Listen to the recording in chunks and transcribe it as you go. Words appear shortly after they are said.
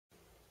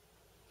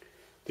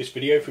This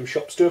video from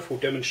ShopStuff will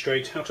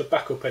demonstrate how to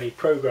back up any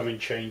programming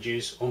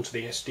changes onto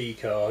the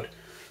SD card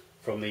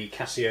from the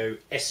Casio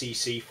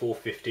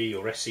SE-C450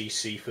 or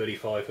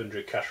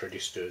SE-C3500 cash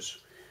registers.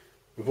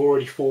 We've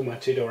already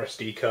formatted our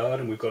SD card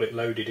and we've got it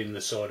loaded in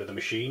the side of the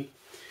machine.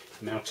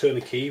 Now turn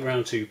the key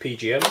round to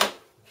PGM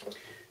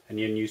and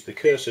then use the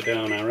cursor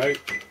down arrow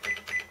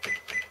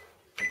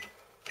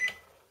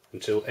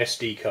until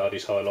SD card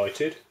is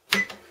highlighted.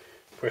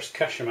 Press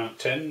cache amount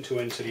 10 to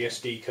enter the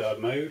SD card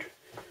mode,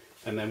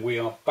 and then we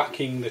are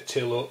backing the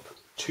till up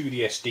to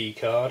the SD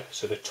card,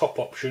 so the top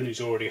option is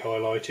already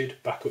highlighted,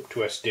 back up to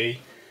SD.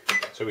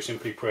 So we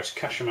simply press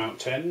cache amount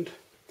 10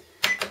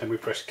 and we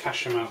press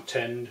cache amount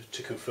 10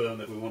 to confirm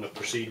that we want to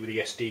proceed with the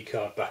SD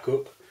card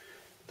backup.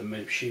 The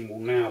machine will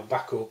now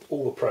back up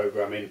all the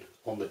programming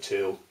on the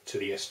till to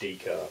the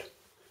SD card.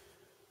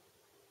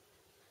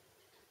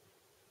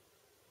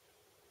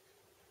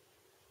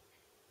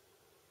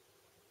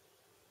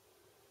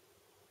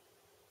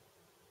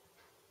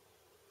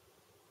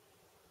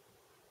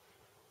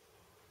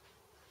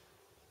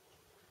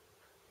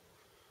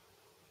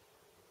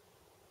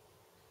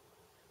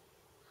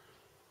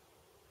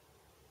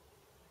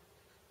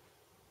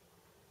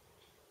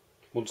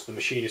 Once the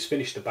machine has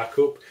finished the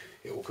backup,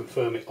 it will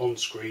confirm it on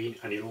screen,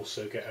 and you'll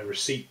also get a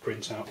receipt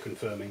printout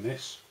confirming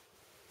this.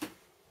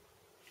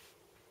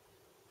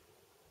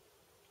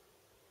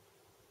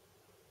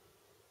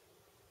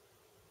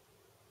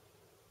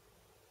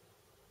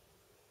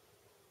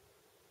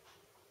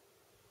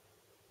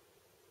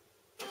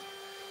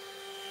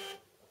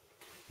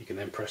 You can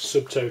then press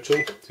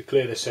subtotal to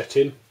clear the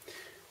setting,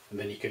 and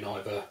then you can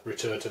either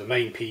return to the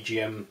main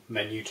PGM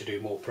menu to do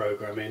more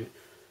programming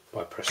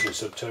by pressing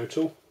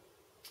subtotal,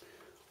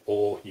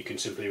 or you can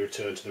simply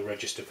return to the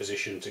register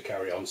position to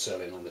carry on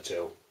selling on the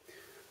till.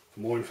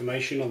 For more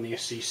information on the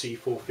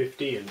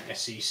SE-C450 and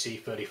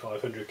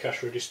SE-C3500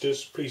 cash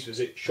registers, please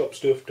visit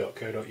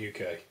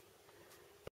shopstuff.co.uk.